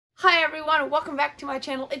Hi everyone, welcome back to my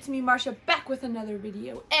channel. It's me, Marsha, back with another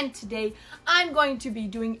video. And today I'm going to be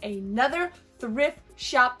doing another thrift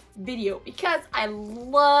shop video because I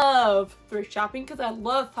love thrift shopping, because I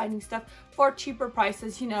love finding stuff for cheaper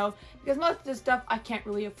prices, you know, because most of the stuff I can't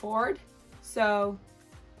really afford. So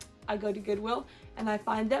I go to Goodwill and I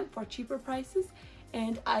find them for cheaper prices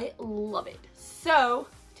and I love it. So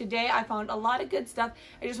today I found a lot of good stuff.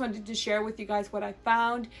 I just wanted to share with you guys what I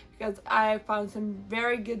found because I found some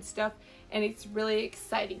very good stuff and it's really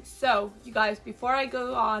exciting. So you guys, before I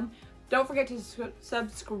go on, don't forget to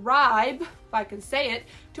subscribe, if I can say it,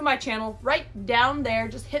 to my channel right down there.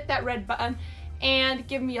 Just hit that red button and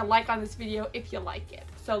give me a like on this video if you like it.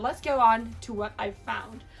 So let's go on to what I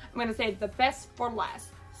found. I'm going to say the best for last.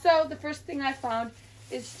 So the first thing I found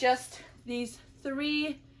is just these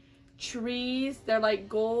 3 trees. They're like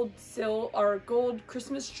gold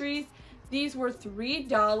Christmas trees. These were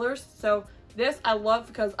 $3. So this I love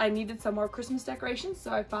because I needed some more Christmas decorations, so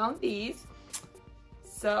I found these.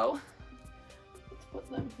 So let's put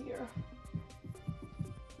them here.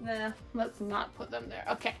 Nah, let's not put them there.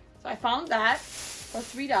 Okay, so I found that for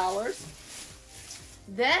 $3.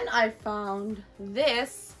 Then I found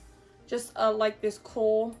this, just like this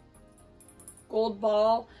gold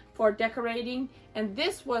ball for decorating, and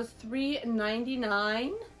this was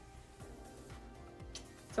 $3.99.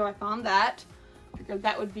 So I found that. Figured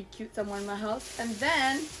that would be cute somewhere in my house. And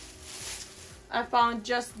then I found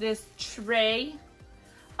just this tray.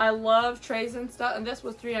 I love trays and stuff, and this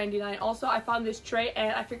was $3.99. Also, I found this tray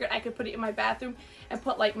and I figured I could put it in my bathroom and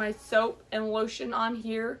put like my soap and lotion on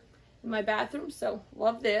here in my bathroom. So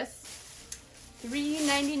love this.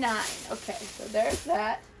 $3.99. Okay, so there's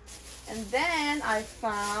that. And then I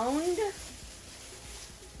found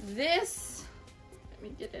this, let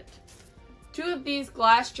me get it, 2 of these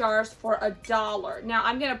glass jars for $1. Now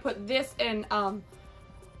I'm gonna put this in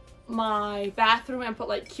my bathroom and put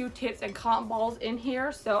like Q-tips and cotton balls in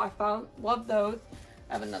here. So I love those.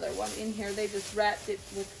 I have another one in here. They just wrapped it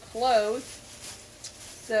with clothes.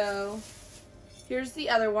 So here's the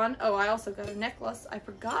other one. Oh, I also got a necklace. I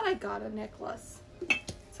forgot I got a necklace.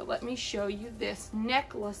 So let me show you this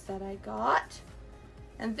necklace that I got.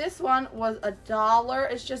 And this one was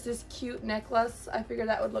 $1. It's just this cute necklace. I figured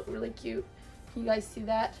that would look really cute. Can you guys see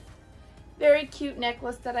that? Very cute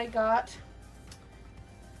necklace that I got,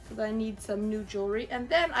 because I need some new jewelry. And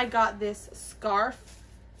then I got this scarf.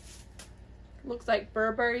 Looks like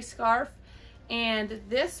Burberry scarf. And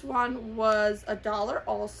this one was $1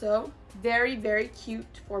 also. Very, very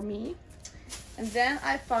cute for me. And then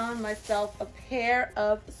I found myself a pair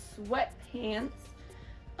of sweatpants.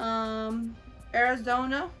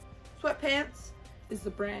 Arizona sweatpants is the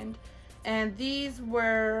brand. And these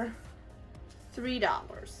were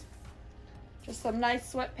 $3. Just some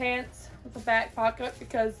nice sweatpants with a back pocket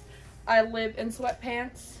because I live in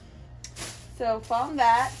sweatpants. So found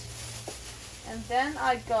that. And then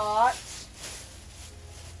I got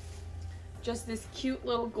just this cute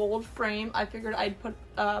little gold frame. I figured I'd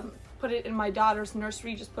put it in my daughter's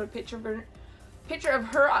nursery. Just put a picture of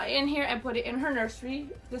her in here and put it in her nursery.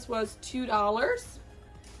 This was $2.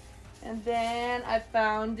 And then I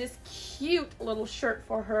found this cute little shirt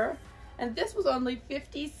for her, and this was only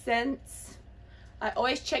 50 cents. I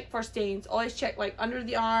always check for stains. Always check like under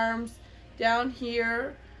the arms, down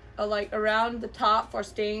here, like around the top for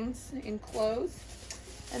stains in clothes.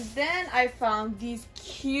 And then I found these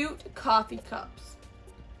cute coffee cups.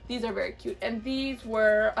 These are very cute, and these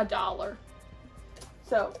were $1.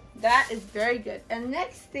 So that is very good. And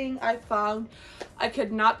next thing I found, I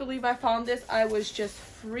could not believe I found this. I was just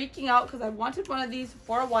freaking out because I wanted one of these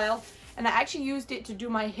for a while, and I actually used it to do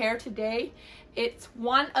my hair today. It's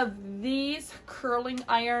one of these curling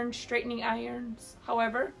irons, straightening irons,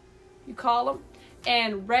 however you call them.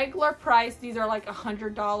 And regular price, these are like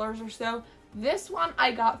 $100 or so. This one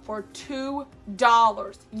I got for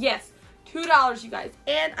 $2. Yes, $2, you guys.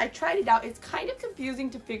 And I tried it out. It's kind of confusing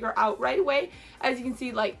to figure out right away. As you can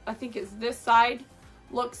see, like, I think it's this side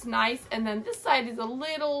looks nice, and then this side is a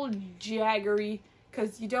little jaggery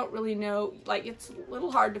because you don't really know, like, it's a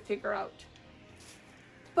little hard to figure out.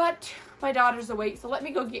 But my daughter's awake, so let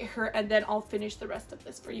me go get her and then I'll finish the rest of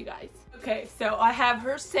this for you guys. Okay, so I have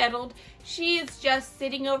her settled. She is just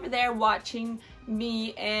sitting over there watching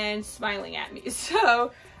me and smiling at me.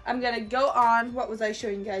 So I'm gonna go on. What was I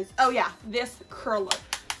showing you guys? Oh yeah, this curler.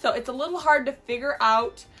 So it's a little hard to figure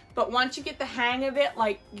out, but once you get the hang of it,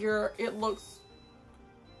 like it looks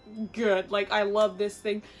good. Like, I love this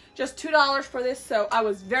thing. Just $2 for this, so I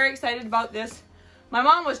was very excited about this. My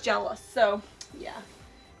mom was jealous, so yeah.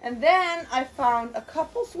 And then I found a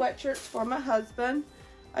couple sweatshirts for my husband.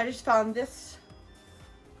 I just found this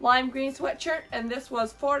lime green sweatshirt, and this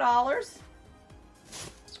was $4.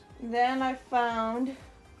 Then I found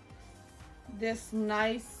this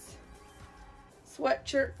nice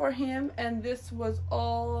sweatshirt for him, and this was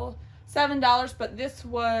all $7, but this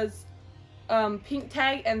was pink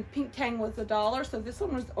tag, and pink tag was $1, so this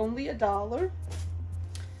one was only $1.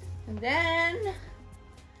 And then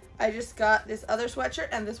I just got this other sweatshirt,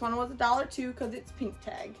 and this one was $1 too because it's pink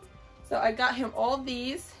tag. So I got him all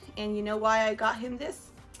these, and you know why I got him this?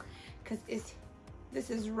 Because this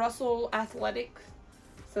is Russell Athletic,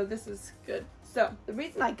 so this is good. So the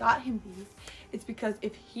reason I got him these is because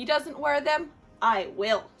if he doesn't wear them, I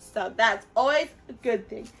will. So that's always a good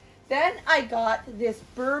thing. Then I got this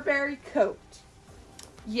Burberry coat.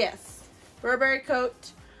 Yes, Burberry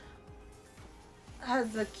coat.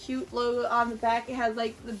 Has a cute logo on the back. It has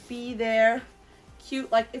like the bee there.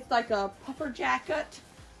 Cute, like it's like a puffer jacket.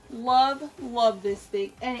 Love this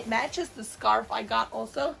thing. And it matches the scarf I got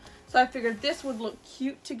also. So I figured this would look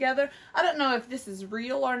cute together. I don't know if this is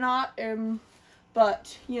real or not,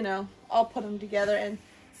 but you know, I'll put them together and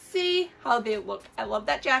see how they look. I love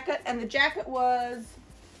that jacket, and the jacket was,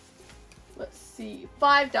 let's see,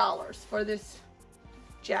 $5 for this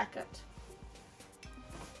jacket.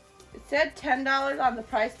 It said $10 on the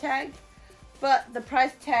price tag, but the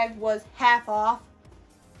price tag was half off.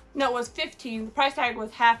 No, it was $15. The price tag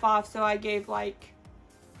was half off, so I gave like,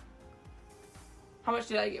 how much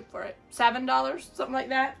did I get for it? $7, something like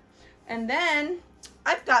that. And then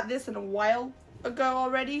I've got this in a while ago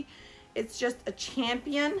already. It's just a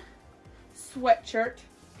Champion sweatshirt,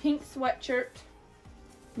 pink sweatshirt,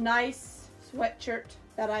 nice sweatshirt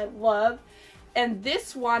that I love. And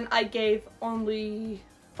this one I gave only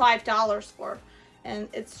 $5 for, and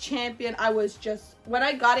it's Champion. I was just, when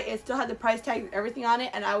I got it, it still had the price tag and everything on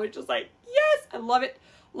it, and I was just like, yes, I love it.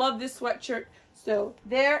 Love this sweatshirt. So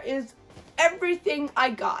there is everything I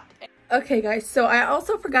got. Okay guys, so I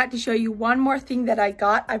also forgot to show you one more thing that I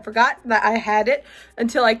got. I forgot that I had it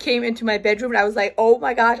until I came into my bedroom, and I was like, oh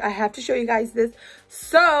my gosh, I have to show you guys this.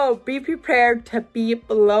 So be prepared to be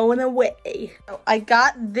blown away. I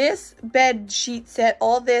got this bed sheet set,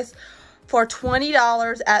 all this, for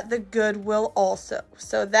 $20 at the Goodwill also.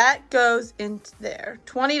 So that goes into there.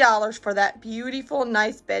 $20 for that beautiful,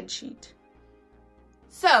 nice bed sheet.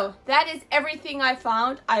 So that is everything I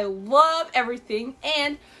found. I love everything,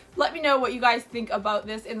 and let me know what you guys think about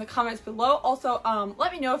this in the comments below. Also,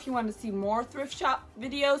 let me know if you want to see more thrift shop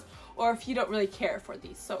videos or if you don't really care for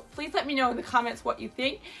these. So please let me know in the comments what you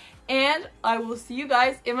think, and I will see you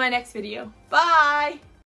guys in my next video. Bye!